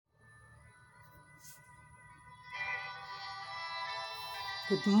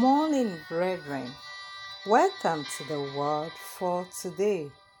Good morning, brethren. Welcome to the Word for Today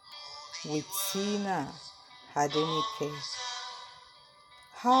with Tina Hadenike.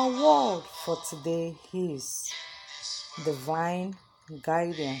 Our word for today is divine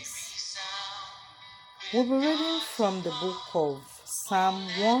guidance. We'll be reading from the book of Psalm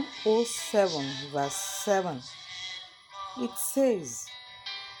 107, verse 7. It says,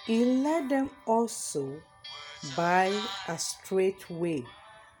 He led them also by a straight way,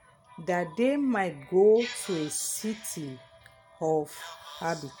 that they might go to a city of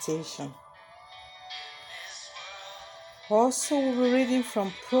habitation. Also, we'll be reading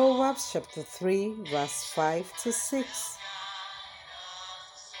from Proverbs chapter 3, verse 5 to 6.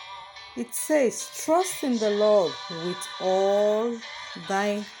 It says, Trust in the Lord with all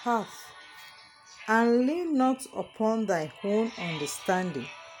thine heart, and lean not upon thy own understanding.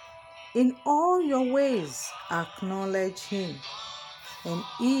 In all your ways acknowledge him, and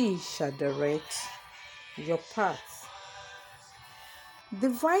he shall direct your path.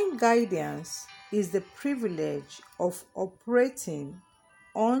 Divine guidance is the privilege of operating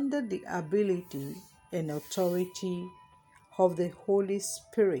under the ability and authority of the Holy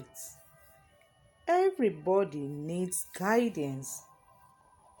Spirit. Everybody needs guidance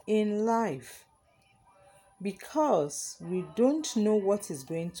in life because we don't know what is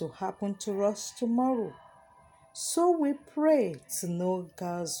going to happen to us tomorrow. So we pray to know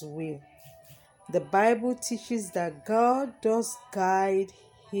God's will. The Bible teaches that God does guide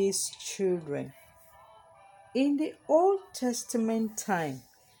his children. In the Old Testament time,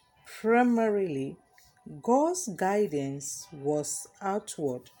 primarily, God's guidance was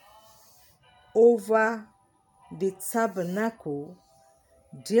outward. Over the tabernacle,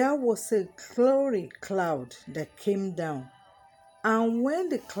 there was a glory cloud that came down. And when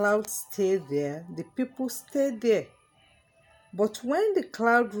the cloud stayed there, the people stayed there. But when the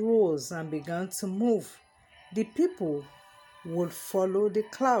cloud rose and began to move, the people would follow the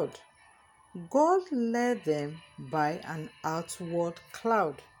cloud. God led them by an outward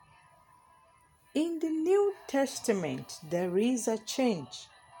cloud. In the New Testament, there is a change.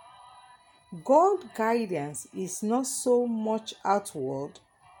 God's guidance is not so much outward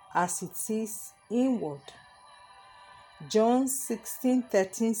as it is inward. John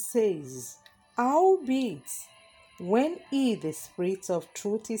 16:13 says, Howbeit, when he, the Spirit of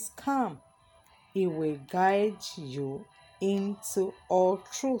truth, is come, he will guide you into all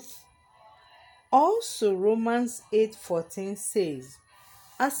truth. Also, Romans 8:14 says,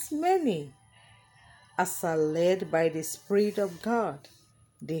 As many as are led by the Spirit of God,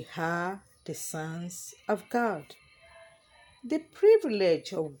 they are the sons of God. The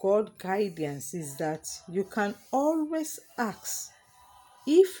privilege of God's guidance is that you can always ask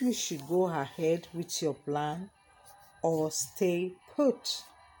if you should go ahead with your plan or stay put.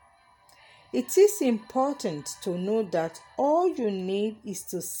 It is important to know that all you need is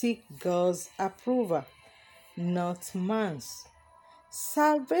to seek God's approval, not man's.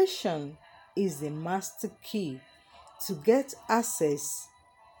 Salvation is the master key to get access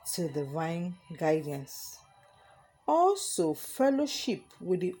to divine guidance. Also, fellowship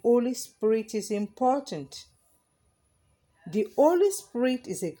with the Holy Spirit is important. The Holy Spirit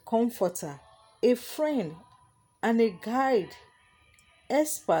is a comforter, a friend, and a guide,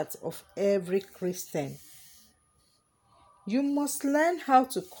 expert of every Christian. You must learn how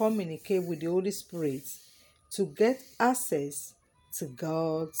to communicate with the Holy Spirit to get access to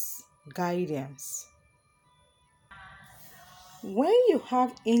God's guidance. When you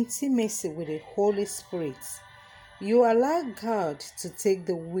have intimacy with the Holy Spirit, you allow God to take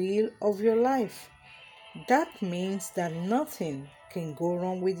the wheel of your life. That means that nothing can go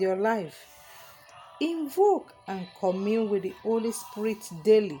wrong with your life. Invoke and commune with the Holy Spirit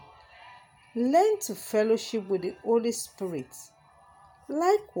daily. Learn to fellowship with the Holy Spirit.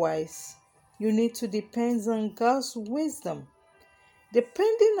 Likewise, you need to depend on God's wisdom.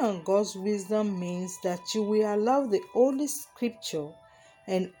 Depending on God's wisdom means that you will allow the Holy Scripture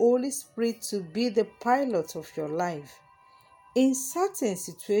and Holy Spirit to be the pilot of your life. In certain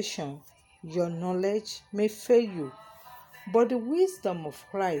situations, your knowledge may fail you, but the wisdom of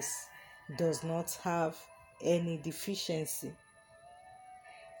Christ does not have any deficiency.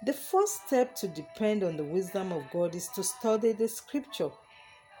 The first step to depend on the wisdom of God is to study the Scripture.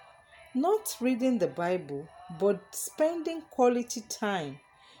 Not reading the Bible, but spending quality time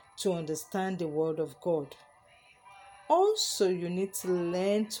to understand the Word of God. Also, you need to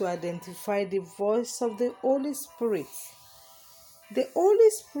learn to identify the voice of the Holy Spirit. The Holy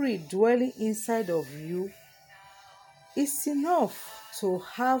Spirit dwelling inside of you is enough to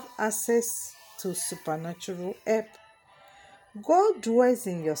have access to supernatural help. God dwells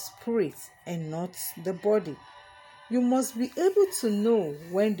in your spirit and not the body. You must be able to know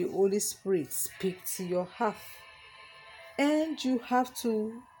when the Holy Spirit speaks to your heart. And you have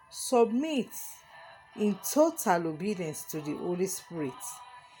to submit in total obedience to the Holy Spirit.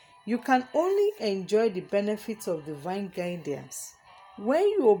 You can only enjoy the benefits of divine guidance when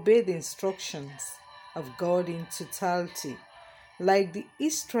you obey the instructions of God in totality. Like the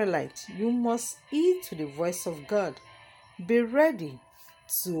Israelites, you must heed to the voice of God. Be ready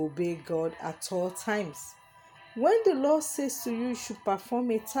to obey God at all times. When the Lord says to you, you should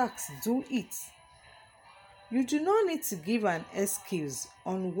perform a task, do it. You do not need to give an excuse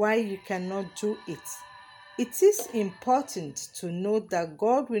on why you cannot do it. It is important to note that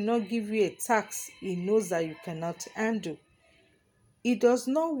God will not give you a task He knows that you cannot handle. He does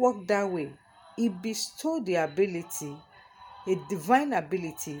not work that way. He bestowed the ability, a divine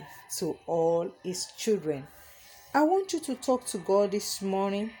ability, to all His children. I want you to talk to God this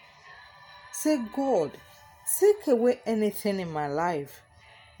morning. Say, God, take away anything in my life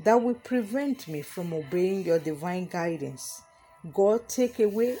that will prevent me from obeying your divine guidance. God, take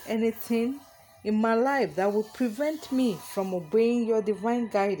away anything in my life that will prevent me from obeying your divine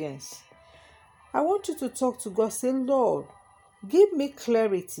guidance. I want you to talk to God. Say, Lord, give me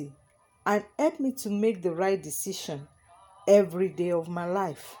clarity and help me to make the right decision every day of my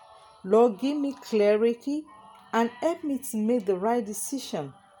life. Lord, give me clarity and help me to make the right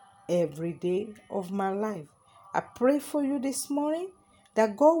decision every day of my life. I pray for you this morning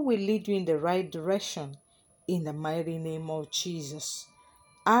that God will lead you in the right direction in the mighty name of Jesus.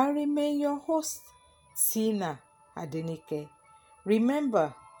 I remain your host, Tina Adenike.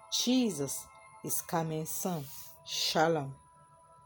 Remember, Jesus is coming soon. Shalom.